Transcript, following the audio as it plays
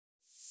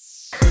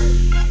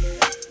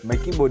My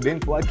keyboard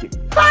ain't working.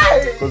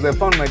 Because I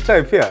found my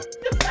type here.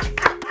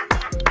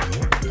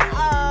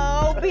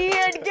 Oh,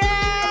 beard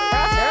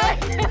gang!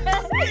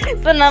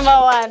 So number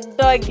 1,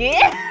 doggy.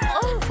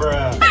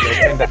 Bruh.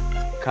 You're kind of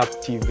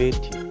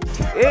captivating.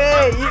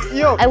 Hey,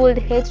 yo. I would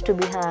hate to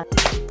be her.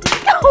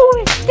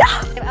 Oh,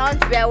 yeah. I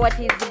want to wear what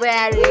he's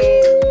wearing.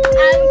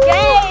 I'm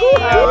gay.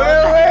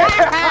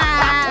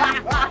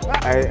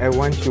 I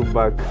want you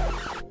back.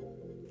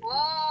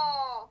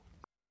 Oh.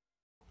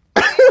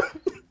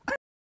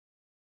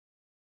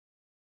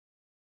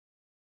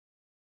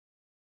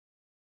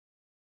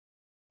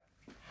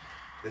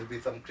 There'll be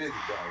some crazy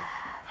guys.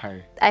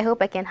 Hi. I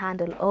hope I can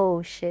handle.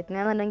 Oh shit. Hey!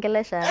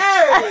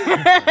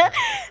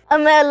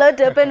 I'm allowed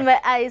to open my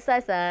eyes,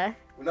 sasa.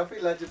 Una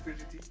feel like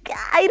purity?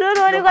 I don't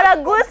know. You got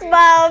a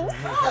goosebumps.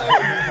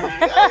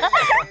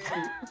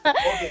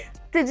 Okay.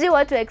 Did you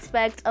what to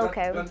expect?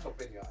 Okay. Don't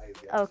open your eyes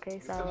yet. Okay,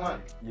 Mr. so.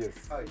 Man,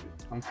 Yes. how are you?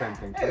 I'm fine,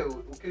 thank Hey,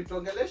 you.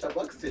 ukituongelesha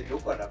backstage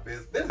uko na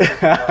base.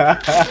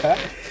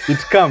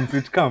 It comes,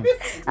 it comes.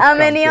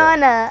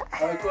 Ameniona.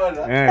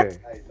 Hey.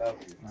 I love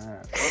you.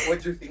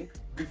 What do you think?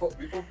 Before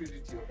purity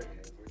open your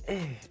eyes.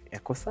 Hey,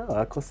 yako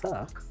sawa.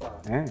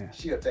 Sawa.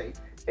 She your type.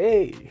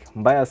 Hey,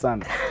 mbaya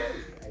sana.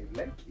 I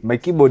like it. My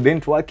keyboard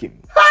ain't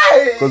working.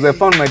 Because I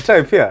found my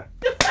type here.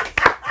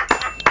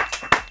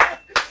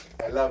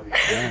 I love it.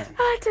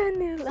 I don't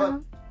know.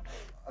 So,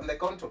 on the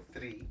count of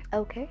 3,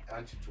 Okay. I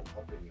want you to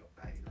open your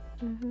eyes.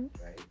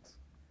 Right?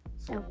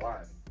 So Okay.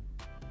 1.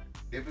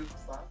 David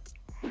Kusa.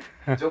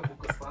 Job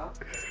Kusa.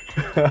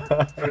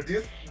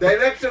 Produce.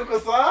 Director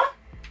Kusa.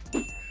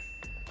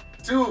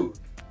 2.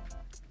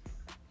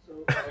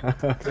 So,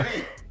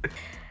 3.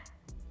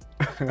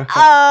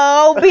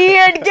 Oh,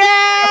 beard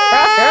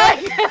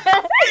gang!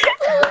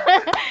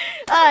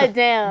 Oh,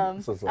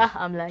 damn. So.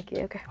 I'm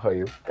lucky. Okay. How are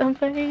you? I'm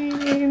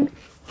fine.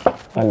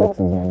 Alex is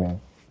my name.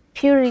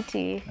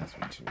 Purity. Nice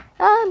meeting you.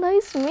 Ah,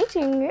 nice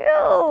meeting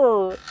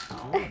you.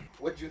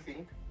 What do you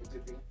think?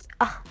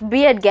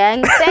 Beard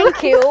gang,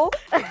 thank you.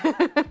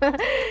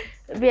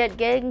 Beard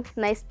gang,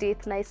 nice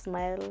teeth, nice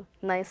smile,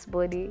 nice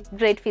body,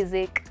 great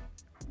physique.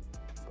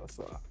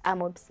 So.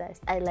 I'm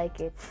obsessed. I like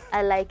it.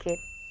 I like it.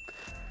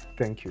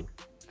 Thank you.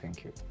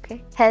 Thank you.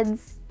 Okay.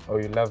 Heads. Oh,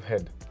 you love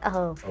head?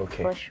 Oh,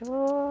 Okay. for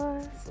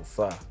sure.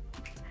 So.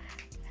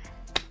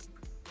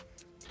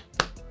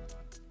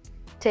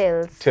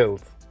 Tails.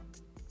 Tilt.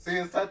 So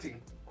you're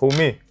starting? Who,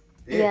 me?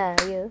 Yeah,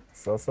 you.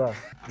 So.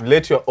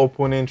 Let your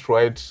opponent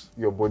write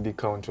your body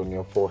count on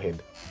your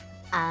forehead.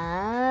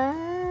 Ah.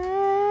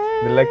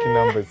 The lucky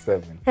number is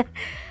 7.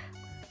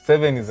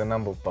 7 is a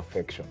number of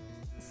perfection.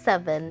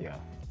 7. Yeah.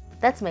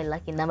 That's my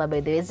lucky number, by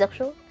the way. Is that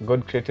true?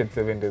 God created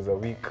 7 days a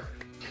week.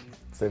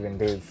 7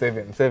 days.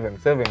 7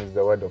 is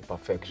the word of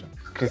perfection.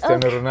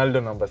 Cristiano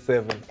Ronaldo, number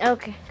 7.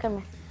 Okay, come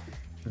here.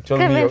 You told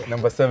me your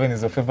number 7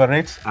 is your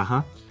favorite?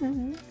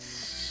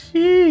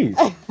 Jeez.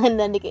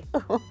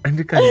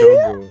 Andika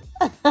ndogo.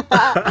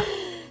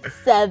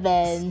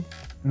 7.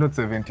 Not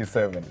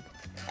 77.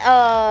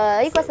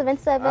 Equal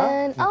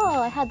 77.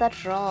 Oh, I had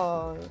that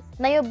wrong.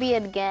 Now your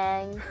beard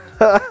gang.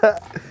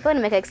 Go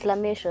and make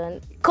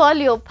exclamation. Call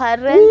your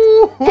parent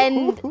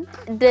and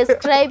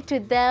describe to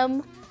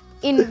them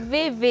in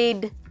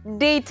vivid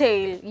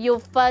detail your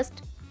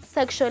first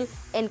sexual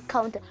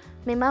encounter.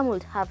 My mom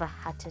would have a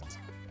heart attack.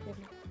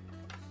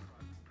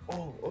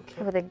 Oh, okay.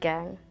 For the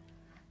gang.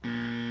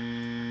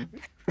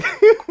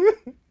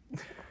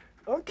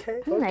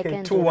 Okay. I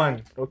can do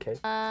 2-1. Okay.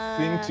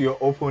 Sing to your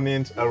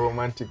opponent a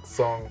romantic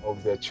song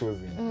of their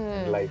choosing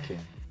and liking.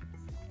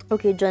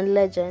 Okay, John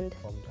Legend.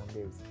 From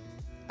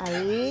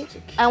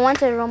Tambezi. I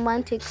want a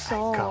romantic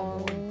song. Come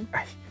on.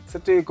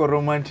 Sasa iko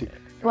romantic.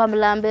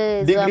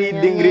 Wamlambezi.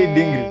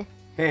 Dingri.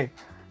 Hey.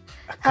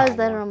 How's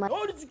that romantic?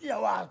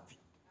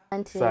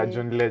 Sir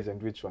John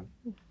Legend, which one?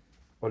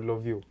 All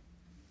of you.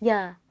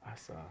 Yeah.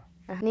 Asa.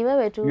 Ni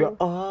wewe tu. You're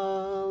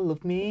all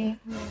of me.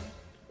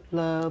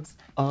 Loves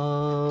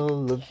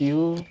all of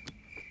you.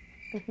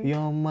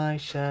 You're my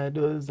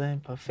shadows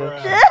and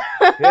perfection.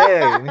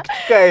 Yeah,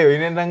 nikitika hiyo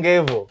inaendanga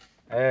hivyo.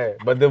 Eh,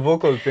 but the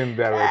vocals in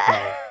there right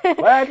now.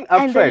 What?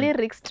 And the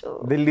lyrics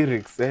too. The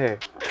lyrics, eh.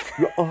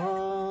 You're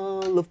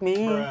all of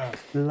me.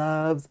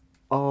 Loves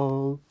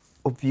all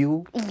of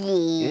you.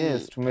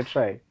 Yes,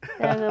 tumetry.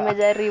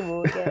 Umejaribu.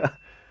 Okay.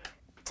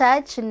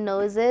 Touch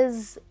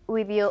noses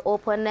with your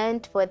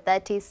opponent for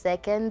 30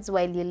 seconds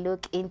while you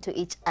look into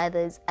each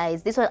other's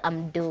eyes. This is what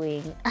I'm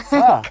doing.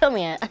 Come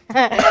here.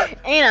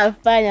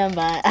 Inafanya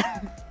mbaya.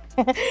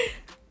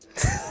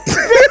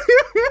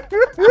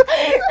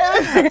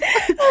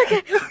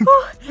 Okay.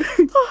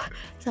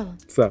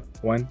 So,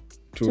 1,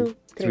 2,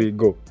 3,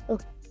 go. Oh.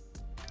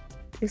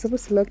 You're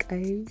supposed to lock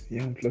eyes.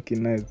 Yeah, I'm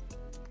looking nice.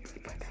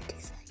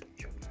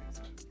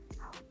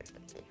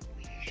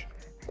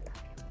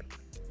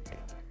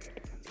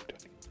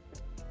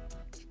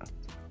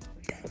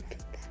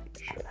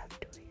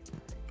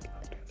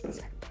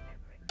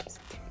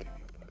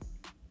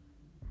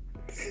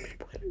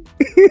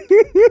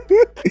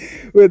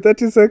 Wait,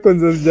 30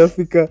 seconds as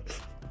Jafika.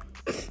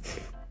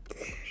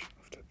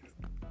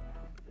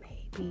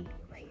 Maybe.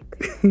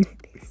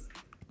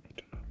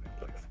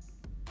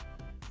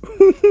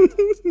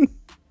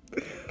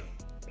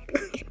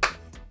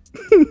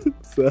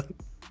 So,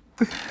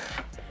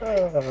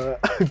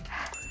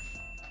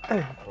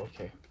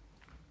 okay.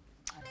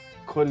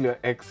 Call your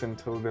ex and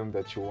tell them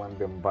that you want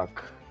them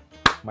back.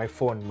 My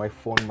phone.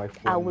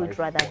 I would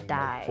rather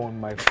die.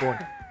 My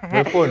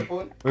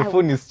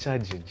phone is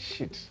charging.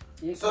 Shit.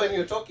 So when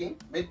you're talking,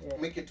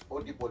 make it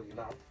audible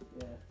enough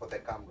for the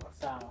camera.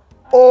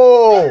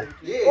 Oh!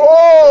 Yeah.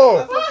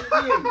 Oh!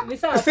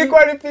 That's what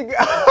Sikuwa nipiga.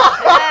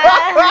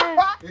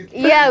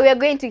 Yeah, we are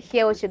going to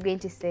hear what you're going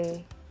to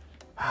say.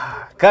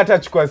 Kata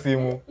chukua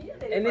simu.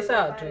 Ni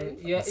sawa tu.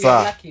 You're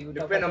Sawa. lucky.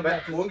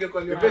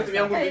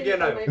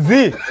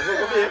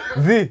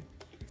 Z.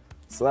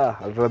 Sir,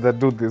 I'd rather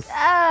do this.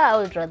 I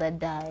would rather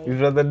die. You'd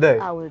rather die?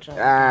 I would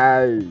rather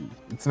Aye.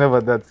 It's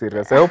never that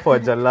serious. I hope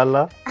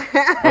wajalala.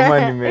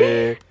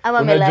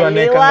 Ama unajua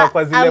anaekanga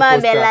kwa zile posta.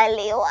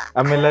 amelaliwa.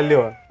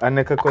 Amelaliwa.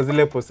 Aneka kwa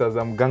zile posta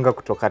za mganga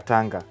kutoka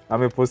Tanga.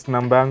 Amepost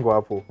namba yangu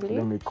hapo.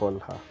 Let me call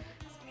her.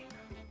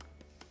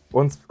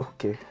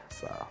 Okay,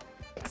 sawa.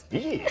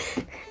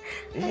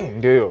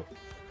 Ndio hiyo.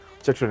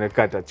 Acha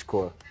tunekata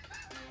chukua.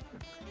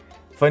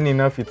 Funny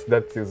enough, it's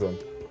that season.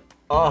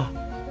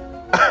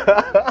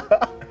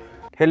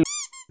 Hello.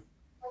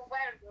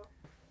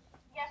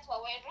 Yes,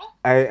 Waweru.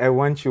 I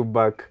want you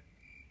back.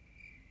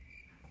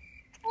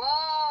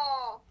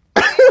 Whoa.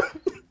 This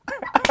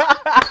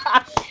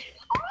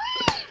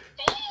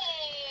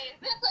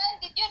one,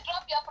 did you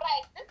drop your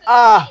price?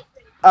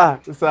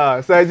 This is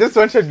amazing. So I just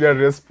wanted your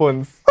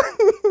response.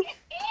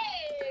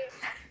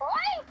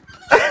 What?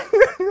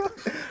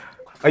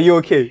 Are you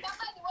okay?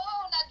 Somebody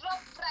wanna drop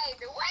price.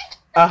 What?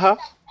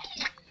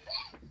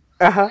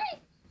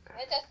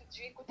 Let us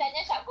drink.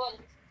 Utanyesha gold.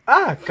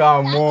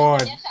 Come on.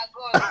 Utanyesha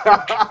gold.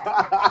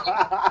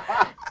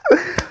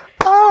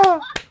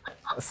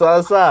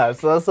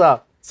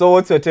 So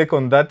what's your take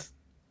on that?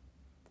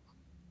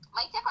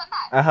 My take on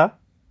that.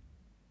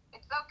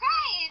 It's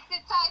okay.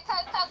 It's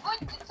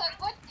a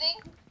good thing.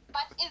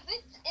 But is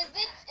it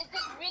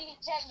really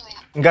genuine?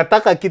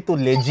 Ngataka kitu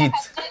legit.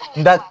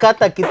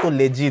 Ndakata kitu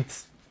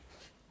legit.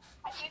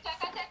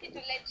 Akitakata kitu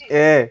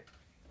legit.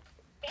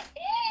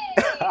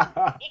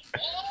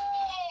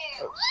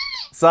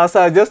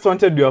 Sasa, I just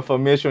wanted your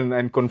affirmation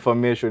and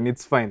confirmation.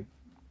 It's fine.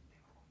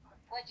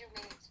 What do you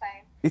mean it's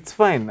fine? It's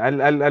fine.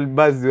 I'll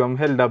buzz you. I'm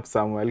held up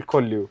somewhere. I'll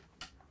call you.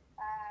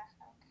 Okay.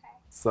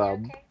 Sub.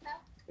 You okay now?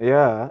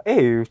 Yeah.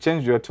 Hey, you've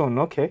changed your tone.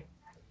 Okay.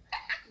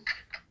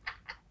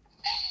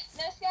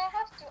 No, see, I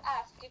have to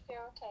ask if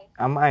you're okay.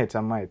 I might.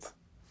 Okay.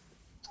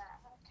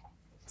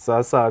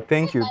 Sasa,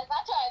 thank you. That one,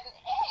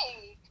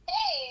 hey.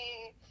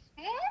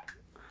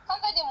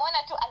 Somebody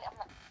wanna to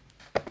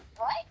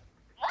right?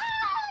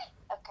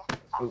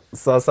 Okay.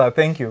 Sasa,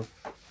 thank you.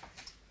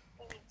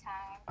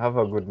 Anytime. Have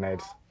a good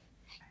night.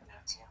 You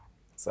too.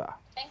 Sir.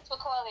 Thanks for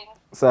calling.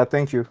 Sir,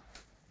 thank you.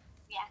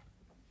 Yeah.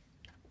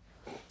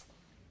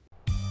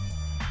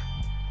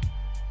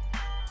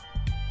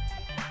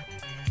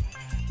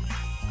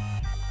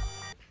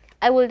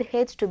 I would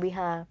hate to be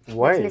her.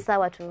 Why? Ni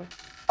sawa tu.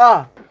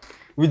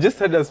 We just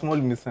had a small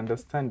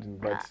misunderstanding,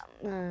 but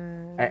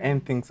I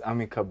end things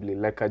amicably,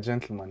 like a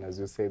gentleman, as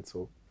you said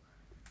so.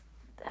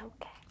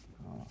 Okay.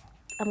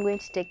 I'm going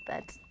to take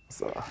that.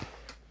 So.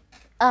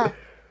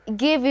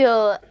 Give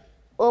your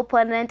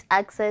opponent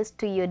access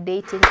to your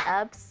dating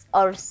apps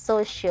or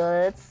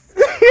socials.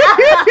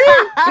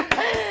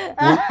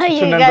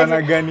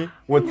 Tunaanza gani?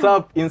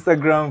 WhatsApp,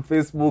 Instagram,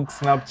 Facebook,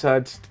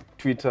 Snapchat,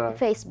 Twitter.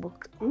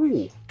 Facebook.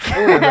 Ooh.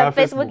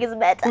 Facebook is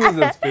better. Who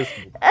uses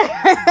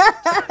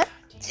Facebook?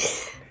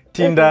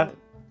 Tinder.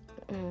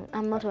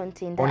 I'm not on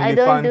Tinder. Only I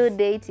don't fans. do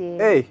dating.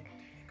 Hey,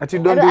 but you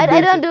I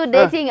don't don't do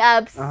dating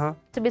apps,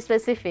 to be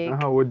specific.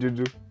 What do you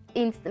do?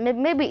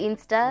 Maybe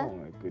Insta. Oh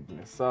my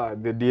goodness.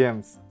 The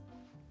DMs.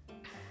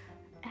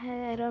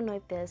 I don't know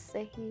if they're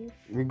safe.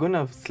 We're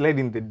gonna slide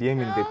in the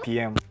DM in the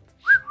PM.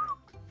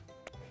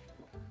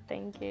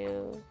 Thank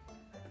you.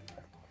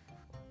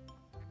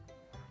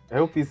 I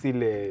hope you see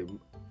the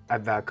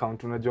other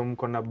account. Unajua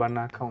mko na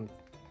bana account.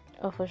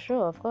 Oh, for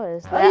sure, of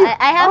course.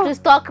 I have to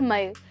stalk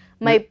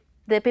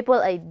the people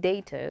I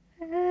dated.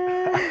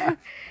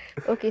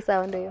 Okay,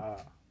 sawa ndio.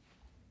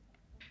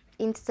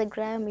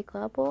 Instagram iko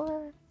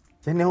hapo.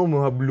 Yaani hao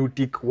mwa blue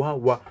tick.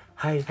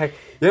 Hi.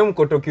 Yeye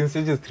mko talking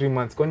stages 3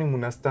 months. Kwani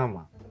mna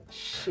stama?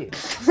 Shit.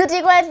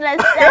 Tulikuwa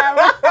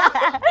tunastama.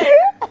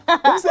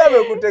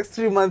 Mseme ku text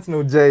 3 months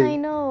no jai. I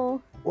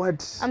know.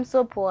 What? I'm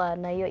so poor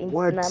na your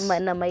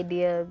na my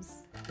DMs.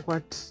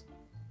 What?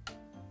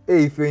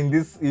 Hey, if you're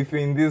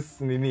in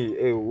this nini,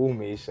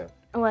 umeisha.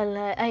 Well,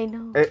 I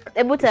know.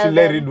 Should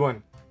I read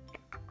one?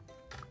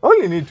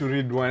 Only need to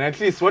read one. At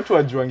least watu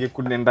wajuange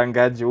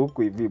kunendangaje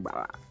huku hivi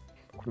bana.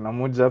 Kuna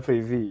moja hapa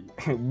hivi.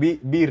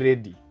 Be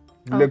ready.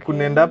 Vile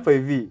kunenda hapa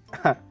hivi.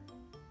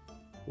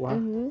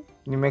 Wow.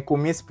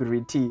 Nimekumiss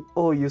Spirity.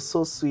 Oh, you're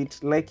so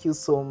sweet. Like you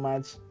so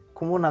much.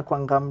 Kumuna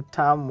kwanga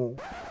mtamu.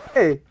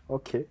 Hey,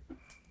 okay.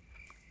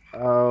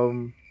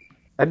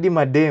 Adi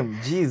madam,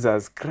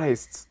 Jesus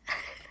Christ.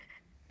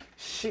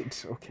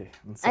 Shit. Okay.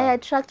 I'm I sorry.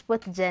 attract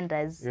both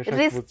genders. You attract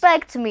both-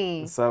 Respect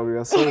me. Sorry,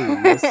 we're sorry.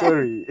 We're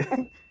sorry.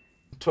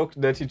 Talk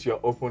dirty to your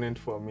opponent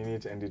for a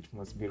minute and it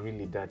must be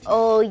really dirty.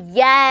 Oh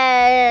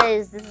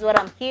yes, this is what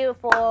I'm here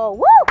for.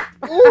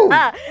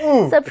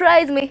 Woo!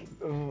 Surprise me.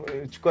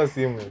 Chukua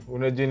simu.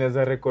 Unajua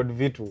inaweza record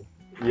vitu.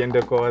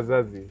 Iende kwa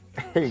wazazi.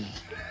 Hey.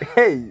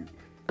 Hey.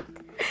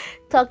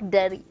 Talk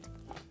dirty.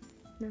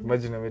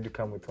 Imagine I made you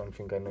come with one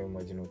finger. Now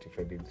imagine what if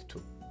I did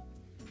two.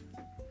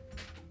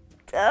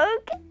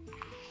 Okay.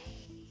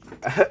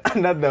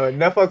 Another one.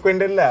 Nafa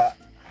kuendelea.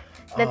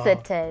 That's a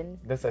 10.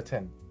 That's a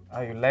 10.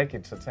 Oh, you like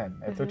it, a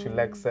 10. I thought you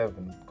like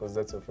 7 because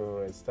that's your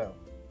favorite style.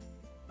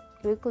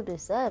 We could do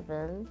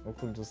 7. We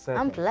could do 7.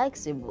 I'm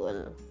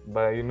flexible.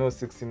 But you know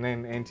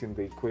 69 ain't in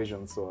the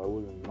equation, so I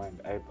wouldn't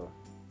mind either.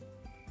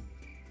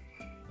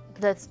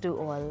 Let's do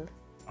all.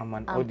 I'm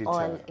an I'm auditor.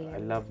 all in. I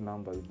love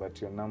numbers,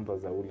 but your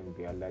numbers I wouldn't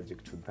be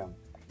allergic to them.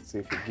 So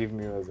if you give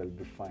me yours, I'll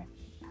be fine.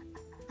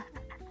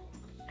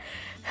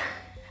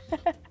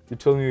 You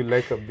told me you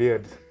like a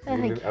beard.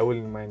 I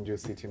wouldn't mind you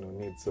sitting on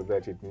it so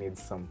that it needs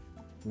some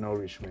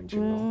nourishment, you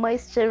know.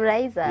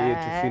 Moisturizer.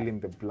 Yeah, to fill in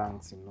the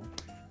blanks, you know.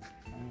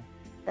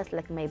 That's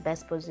like my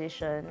best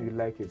position. You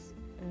like it?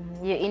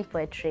 You're in for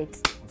a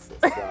treat.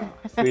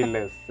 Say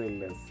less, say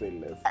less, say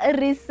less.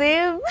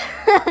 Receive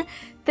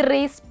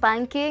 3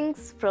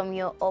 spankings from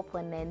your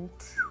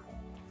opponent.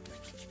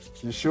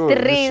 You sure?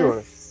 You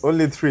sure?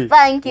 Only 3.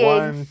 Spankings.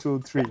 1, 2,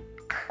 3.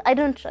 I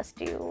don't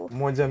trust you.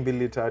 Moja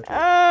mbili tatu.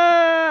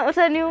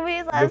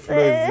 Utaniumiza The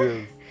floor is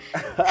yours.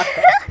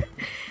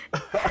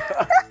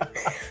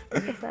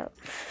 So,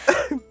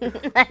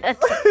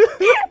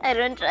 I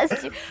don't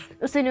trust you.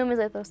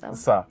 Usiniumiza ito sawa.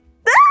 Sir.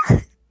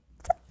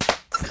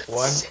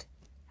 1,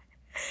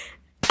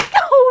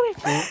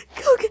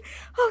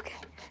 Okay.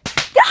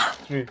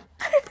 3.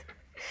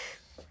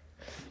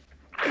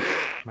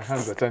 My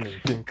hands are turning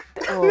pink.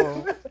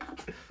 Oh.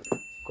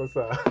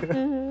 Kosa.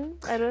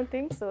 I don't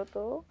think so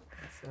though.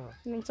 Sawa.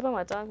 Nimechapa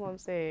matangu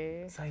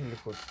mse. Sasa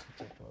ilikuwa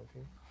tukichapa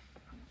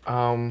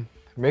wapi?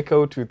 Make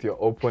out with your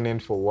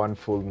opponent for 1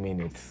 full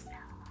minute.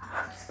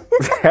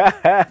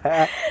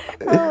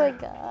 Oh my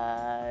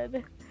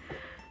god.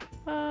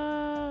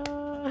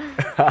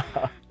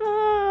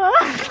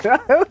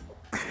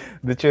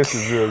 The choice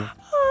is yours.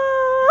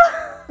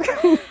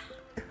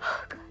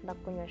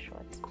 Nakunywa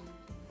shot.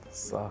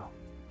 So,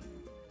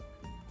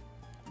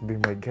 be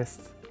my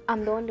guest.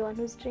 I'm the only one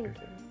who's drinking.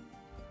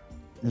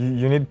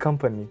 You need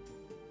company.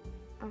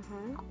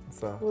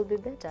 So, Will be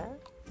better.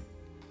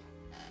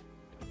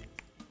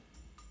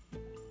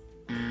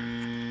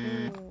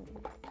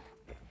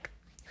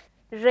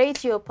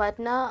 Rate your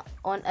partner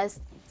on a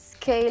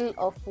scale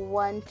of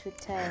 1 to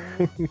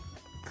 10.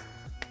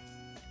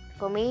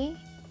 For me,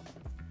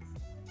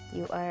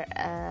 you are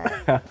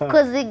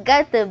cause you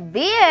got the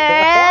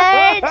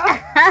beard.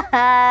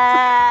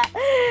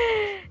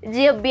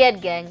 Your beard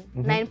gang.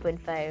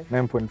 9.5.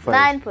 9.5.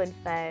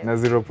 9.5. Na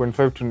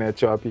 0.5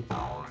 tunacho wapi?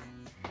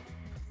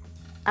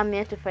 I'm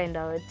here to find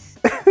out.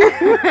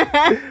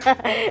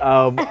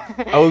 I'm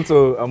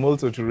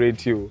also to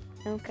rate you.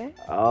 Okay.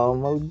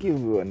 I'll give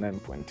you a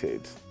 9.8.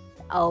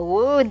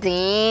 Oh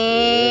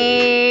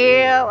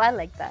damn! I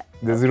like that.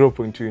 The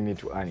 0.2 you need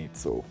to earn it,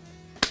 so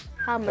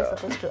How am I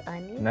supposed to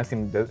earn it?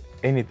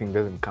 anything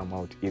doesn't come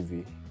out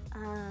easy.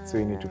 So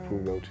you need to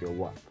prove out your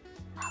worth.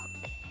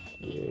 Okay.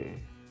 Yeah.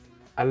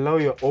 Allow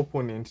your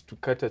opponent to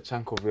cut a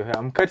chunk of your hair.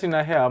 I'm cutting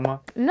her hair, Ama.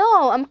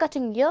 No, I'm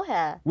cutting your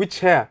hair. Which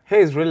hair?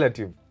 Hair is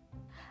relative.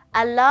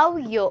 Allow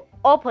your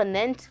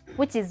opponent,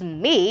 which is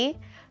me,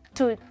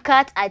 to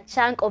cut a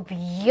chunk of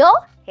your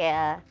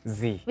hair,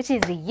 Z. which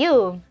is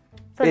you.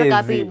 So Hey,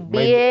 the Z.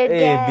 beard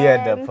gang.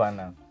 Beard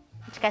hapana.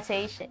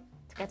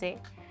 Tukate.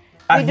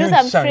 A We do huge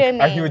some chunk.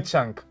 trimming. A huge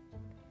chunk.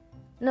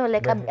 No,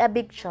 like a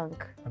big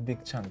chunk. A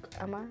big chunk.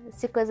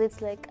 Because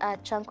it's like a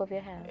chunk of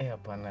your hair.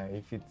 Hapana.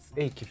 If it's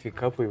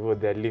ikifika hapo hivyo,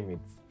 there are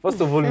limits.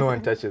 First of all, no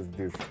one touches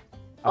this.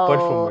 Apart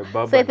from my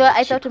barber. So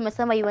I thought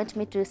umesema you want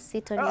me to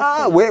sit on your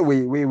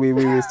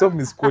face. Wait. Stop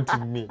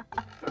misquoting me.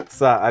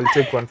 Sir, I'll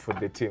take one for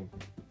the team.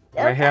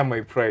 My hair,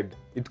 my pride.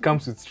 It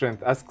comes with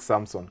strength. Ask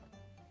Samson.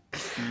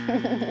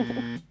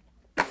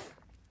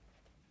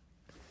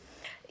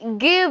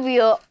 Give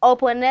your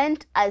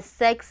opponent a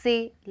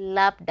sexy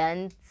lap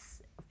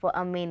dance for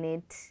a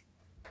minute.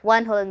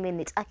 1 whole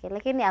minute. Okay,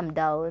 lakini I'm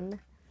down.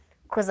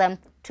 Because I'm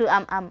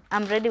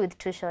ready with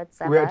 2 shots.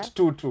 We're at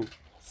 2-2.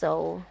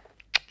 So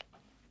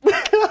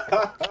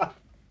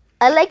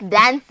I like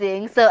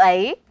dancing, so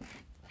I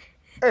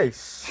Hey.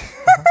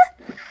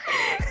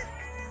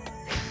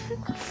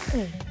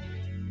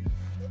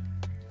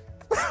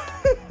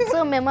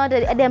 so mema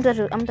hadi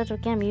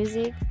amtatokea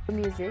music.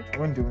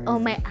 When do we Oh,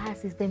 my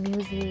ass is the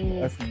music.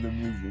 That's the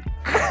music.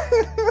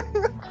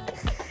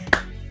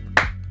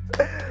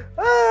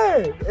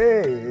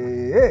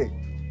 Hey.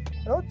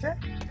 Okay.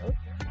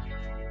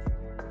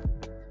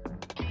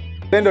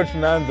 Sendo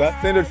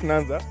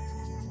tunaanza.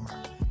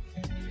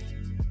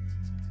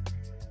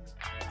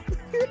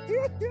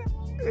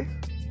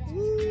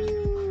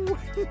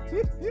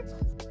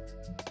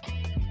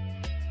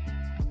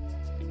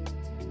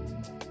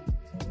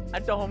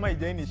 Hata homa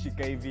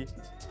haijainishika hivi.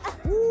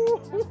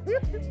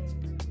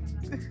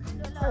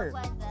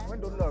 Wewe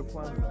ndo la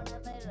kwanza.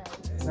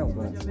 Na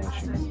mbona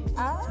smash.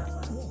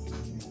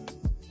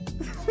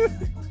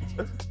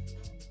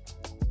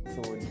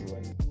 So what do you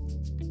want?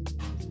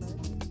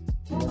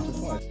 You want to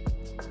smash?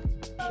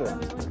 Sure.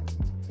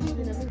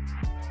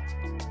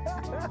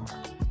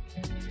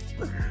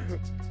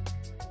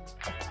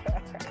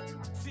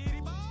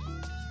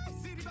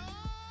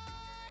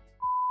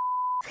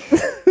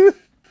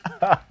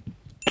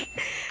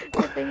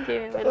 Thank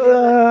you.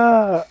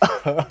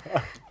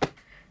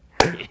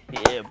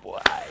 Yeah, boy.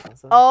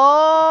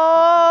 Oh!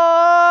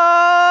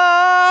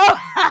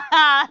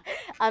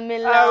 I'm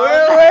in love.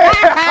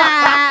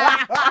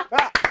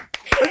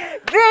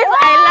 This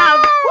I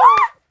love.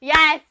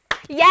 Yes.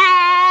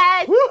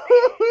 Yes.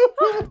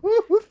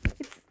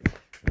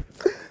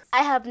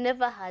 I have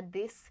never had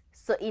this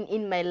so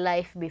in my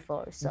life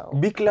before. So.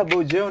 Big club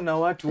ojeo na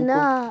watu huko.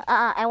 No,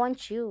 I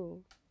want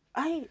you.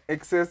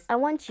 Excess. I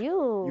want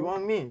you. You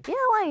want me? Yeah,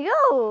 I want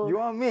you. You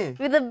want me?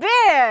 With a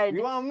beard.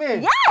 You want me?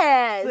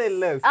 Yes. Say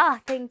less.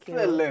 Thank you.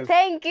 Say less.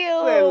 Thank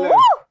you. Say less. Woo!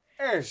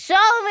 Hey.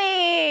 Show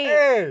me.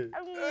 Hey.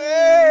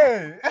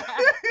 Hey.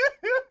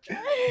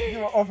 You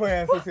want offer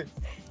and say.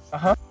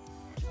 Damn.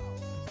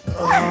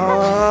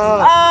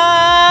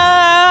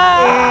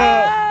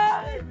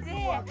 He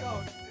walked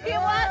out.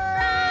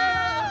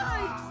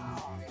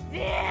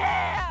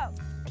 Damn.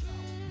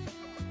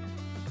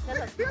 That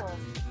was cool.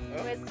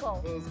 Let's go.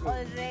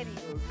 Already.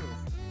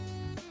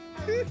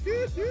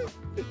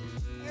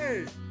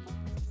 Hey.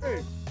 Hey.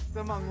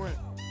 Sema ngwe.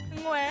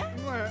 Ngwe.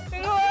 Ngwe.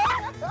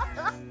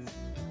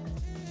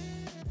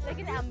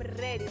 Lakini I'm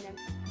ready now.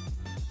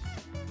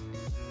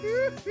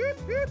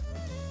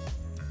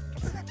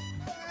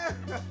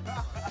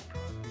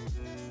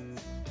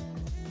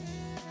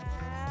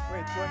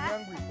 Wait, chwani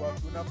yangu iko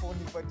wapi? Unafaa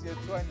unipatie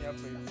chwani hapa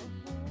hivi.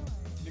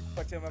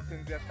 Nikupatie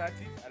mapenzi ya 30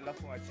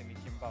 alafu ache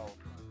nikimbao.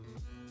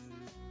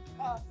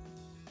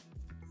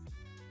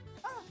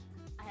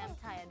 I am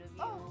tired of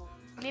you.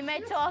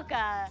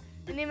 Nimechoka.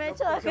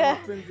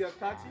 Mapenzi ya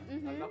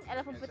 30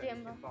 Alafu mpatie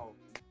mbao.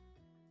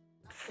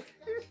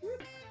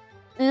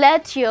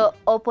 Let your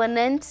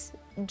opponent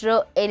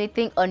draw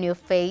anything on your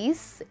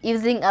face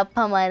using a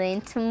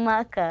permanent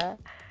marker.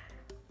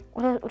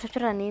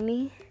 Utachora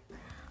nini?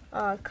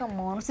 Come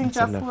on.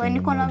 Usinichafue,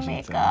 niko na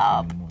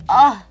makeup.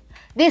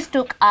 This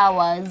took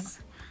hours.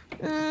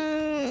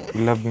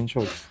 You love being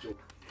short.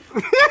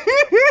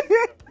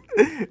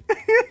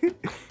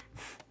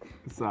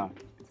 Sir,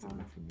 it's a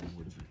laughing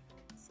emoji.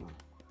 Sir,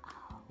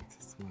 it's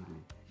a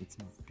smiley. It's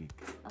not big.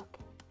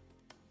 Okay.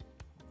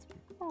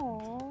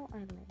 Oh, I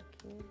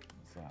like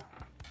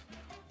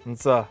it.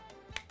 Sir,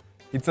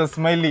 it's a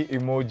smiley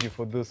emoji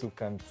for those who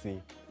can't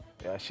see.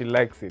 Yeah, she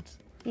likes it.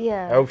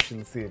 Yeah. I hope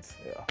she'll see it.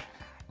 Yeah.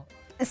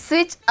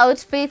 Switch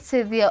outfits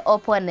with your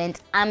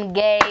opponent. I'm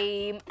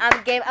game. I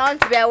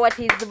want to wear what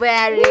he's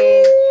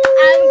wearing.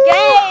 I'm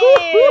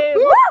game.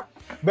 Woo!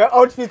 By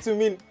outfit to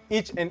mean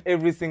each and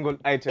every single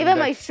item. Even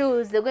my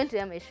shoes. They're going to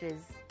wear my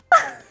shoes.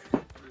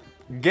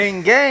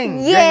 Gang, gang.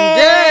 Yeah. Gang,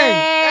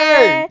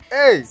 gang.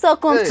 Hey, hey. So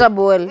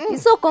comfortable.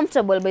 It's so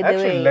comfortable, by I the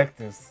actually way. like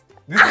this.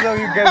 This is how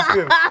you guys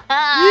feel.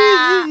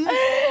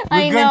 I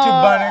We're going to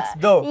know. bar next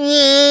door.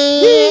 Yeah.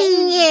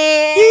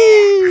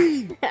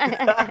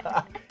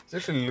 It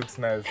actually looks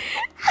nice.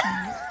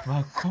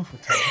 Wow,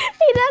 comfortable.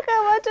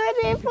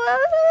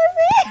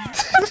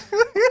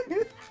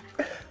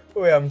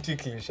 Oh, I'm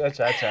ticklish.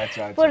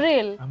 Acha. For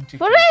real? I'm ticklish.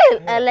 For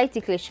real? Yeah. I like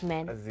ticklish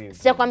men. Z.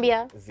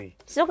 Sijakwambia. Z.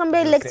 Sijakwambia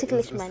I like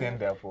ticklish men.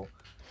 Usiende hapo.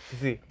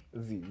 Z.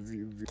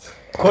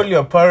 Call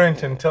your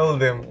parent and tell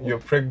them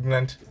you're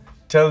pregnant.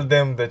 Tell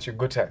them that you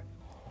got her.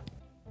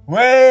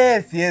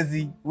 Where,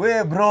 Siezi?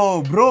 Where,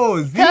 bro,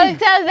 Z.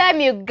 Tell them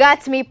you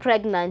got me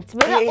pregnant.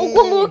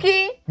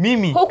 Ukumbuki?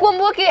 Mimi.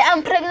 Ukumbuki,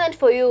 I'm pregnant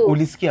for you.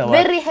 Ulisikia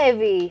wapi? Very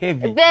heavy.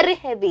 Heavy. Very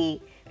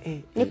heavy.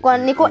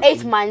 Niko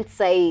 8 months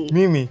sahi.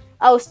 Mimi.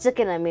 Au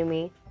usicheke na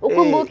mimi.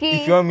 Ukumbuki?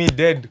 If you want me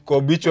dead, kwa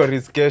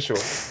obituaries kesho.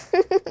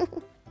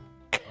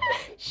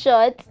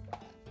 Short.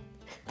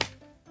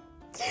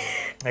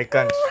 I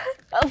can't.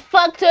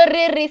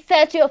 Factory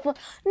reset your phone.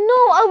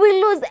 No, I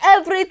will lose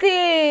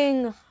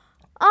everything.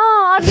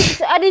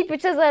 Hadi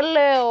picha za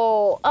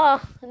leo.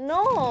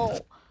 No.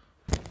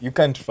 You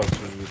can't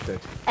factory reset.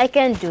 I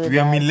can't do We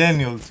are that.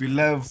 millennials. We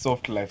love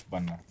soft life,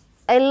 bana.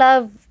 I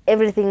love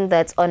everything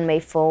that's on my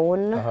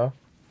phone.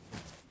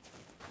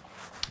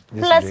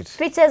 Plus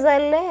pictures za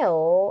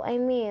leo. I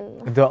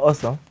mean. They're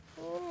awesome.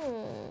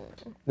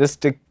 Just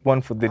take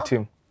one for the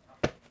team.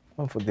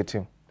 One for the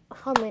team.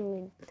 How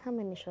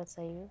many shots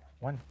are you?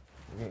 One.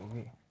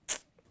 Wait.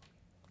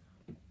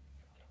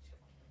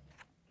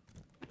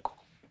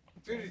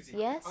 Purity,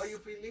 Yes. how are you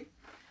feeling?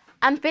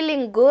 I'm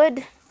feeling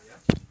good.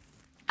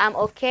 I'm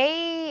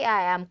okay.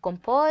 I am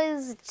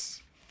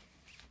composed.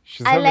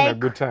 She's I having a like-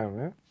 good time,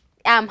 eh?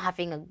 I'm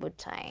having a good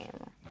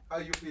time. How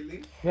are you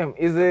feeling?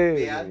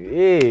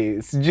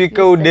 Yeah, sijui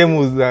ka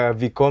udemu za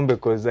vikombe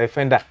because I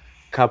find her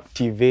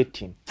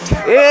captivating.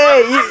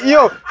 Hey,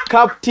 yo,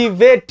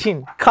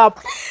 captivating.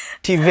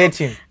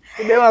 Captivating.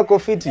 Dema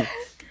kofiti.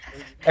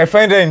 I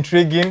find her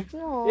intriguing.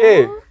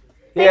 Yeah.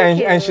 Yeah,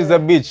 and she's a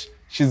bitch.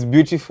 She's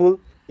beautiful,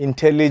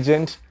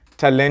 intelligent,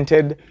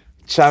 talented,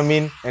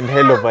 charming, and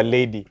hell of a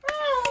lady.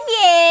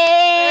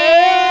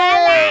 Yeah, I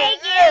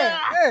like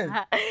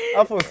Hey,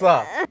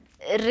 Afosa.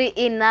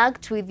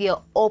 Reenact with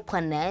your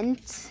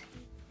opponent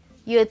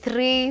your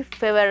 3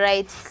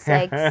 favorite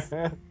sex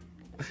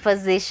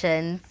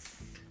positions.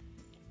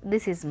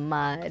 This is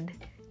mad.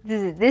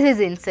 This is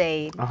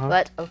insane.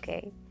 But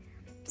okay.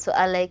 So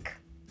I like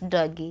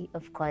doggy,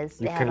 of course.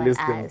 They have an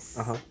ass.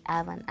 I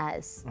have an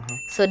ass.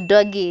 So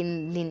doggy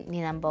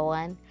ni number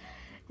 1.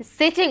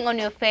 Sitting on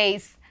your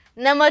face.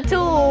 Number 2.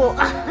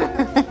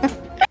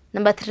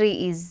 Number 3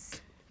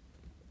 is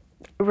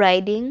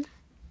riding.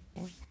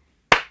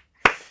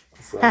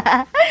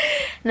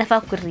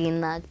 Nafa ku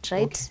reenact,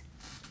 right?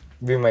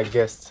 Be my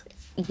guest.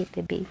 Hit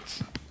the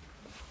beach.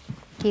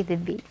 Hit the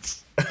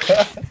beach.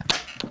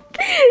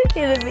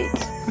 Hit the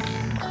beach.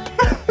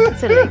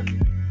 So like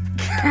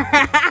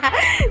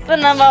so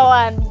number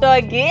 1,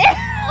 doggy.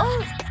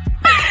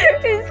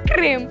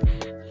 Scream.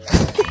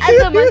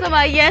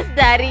 Asoma, yes,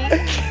 daddy.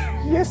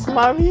 Yes,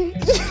 mommy.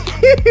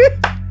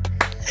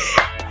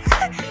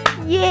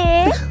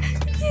 Yeah.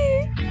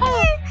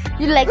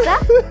 You like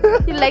that?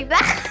 You like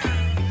that?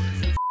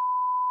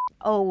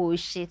 Oh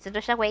shit,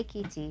 tutosha kwa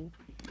kiti.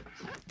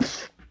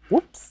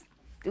 Whoops.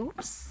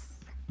 Oops.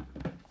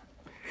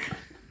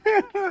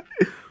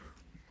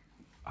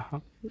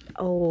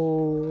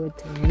 Oh,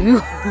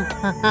 damn.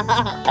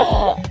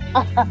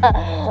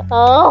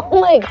 Oh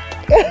my God.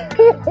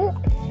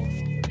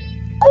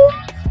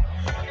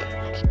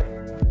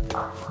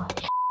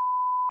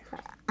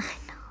 I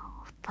know.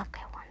 Fuck,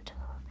 I want to.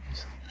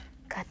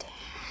 God damn.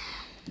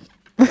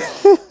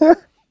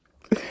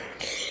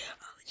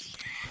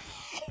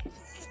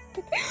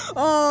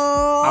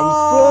 I'm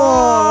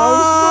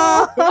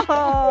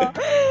strong.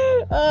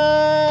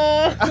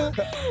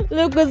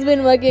 Look who's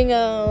been working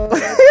out.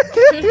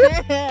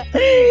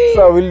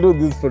 So we'll do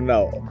this for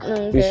now.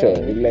 Okay. You sure?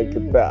 You like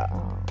it that?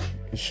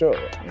 You sure?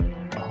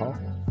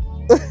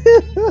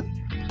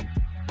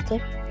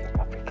 Okay.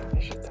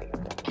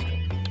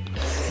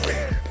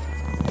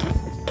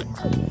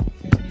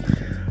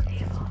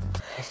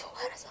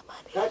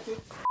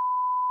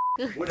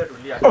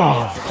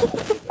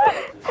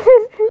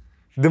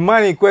 The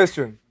money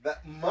question. The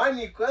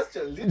money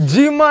question.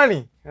 G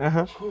money.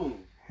 Cool.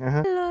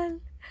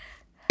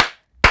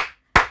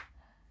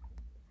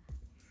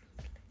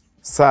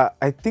 Sir,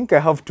 I think I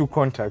have 2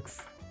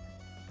 contacts.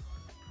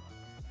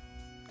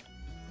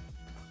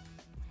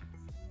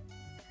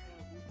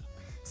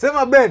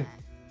 Sema Ben.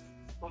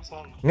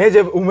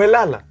 Neje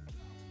umelala?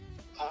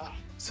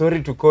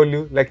 Sorry to call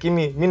you,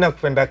 lakini mimi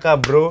nakupenda ka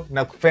bro,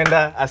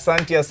 nakupenda,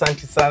 asanti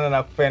sana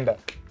nakupenda.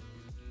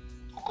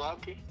 Uko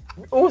wapi?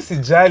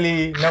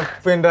 Usijali,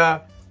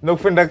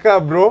 nakupenda ka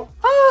bro.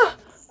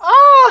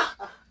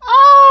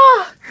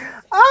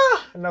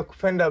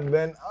 Nakupenda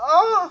Ben.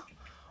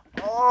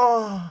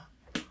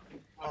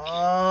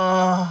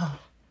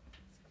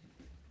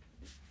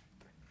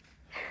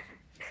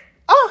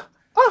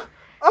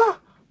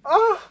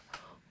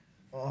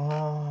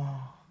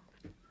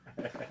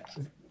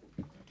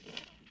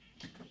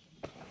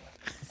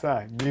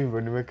 Sasa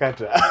ndivyo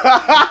nimekata.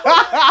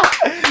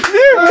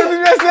 Ndivyo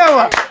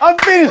nimesema. I'm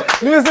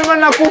finished. Nimesema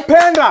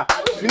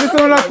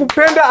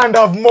nakupenda and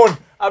I've mourned.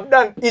 I've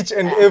done each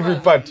and every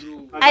part.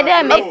 I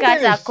didn't make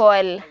a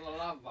call.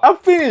 I'm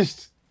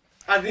finished.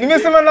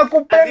 Nimesema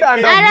nakupenda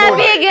and I've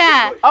mourned.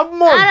 Anapiga. I've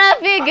mourned.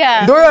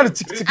 Anapiga. Ndio yana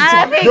chiki.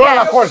 Ndio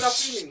ana call.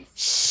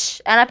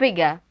 Shh.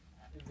 Anapiga.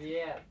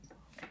 Yeah.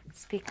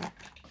 Speaker.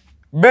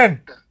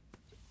 Ben.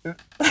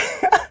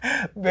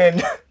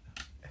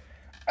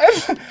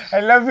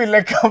 I love you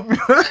like a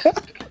bro.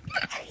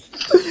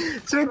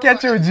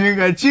 Catch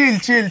ujinga.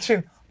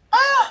 Chill.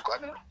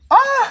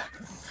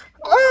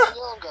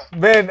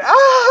 Ben.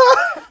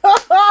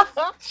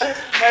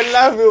 I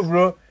love you,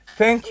 bro.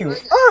 Thank you.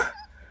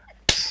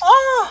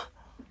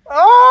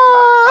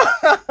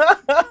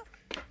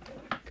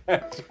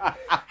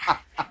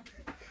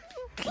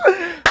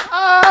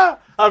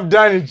 I've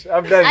done it.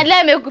 Adla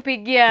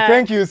amekupigia.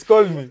 Thank you. It's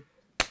called me.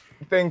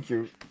 Thank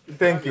you.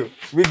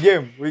 We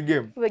game.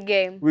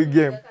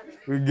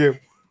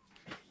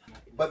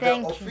 But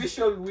Thank the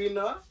official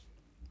winner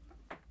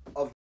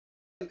of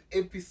the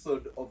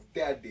episode of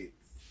Their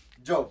Dates,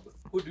 Job,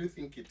 who do you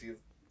think it is?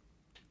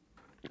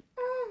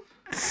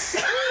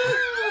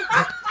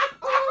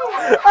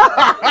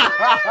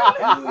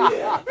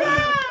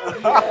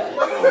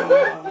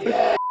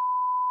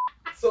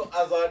 So,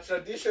 as our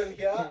tradition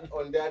here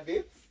on Their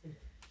Dates,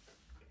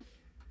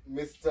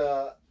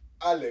 Mr.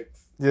 Alex,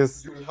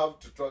 Yes. you will have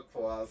to talk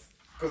for us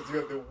because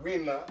you're the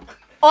winner.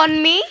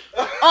 On me?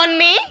 Talk on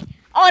me.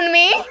 On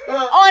me.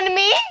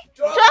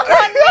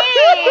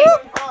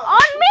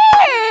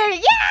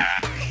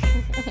 Yeah.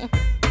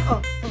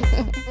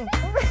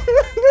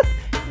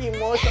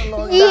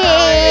 Emotional. Yeah.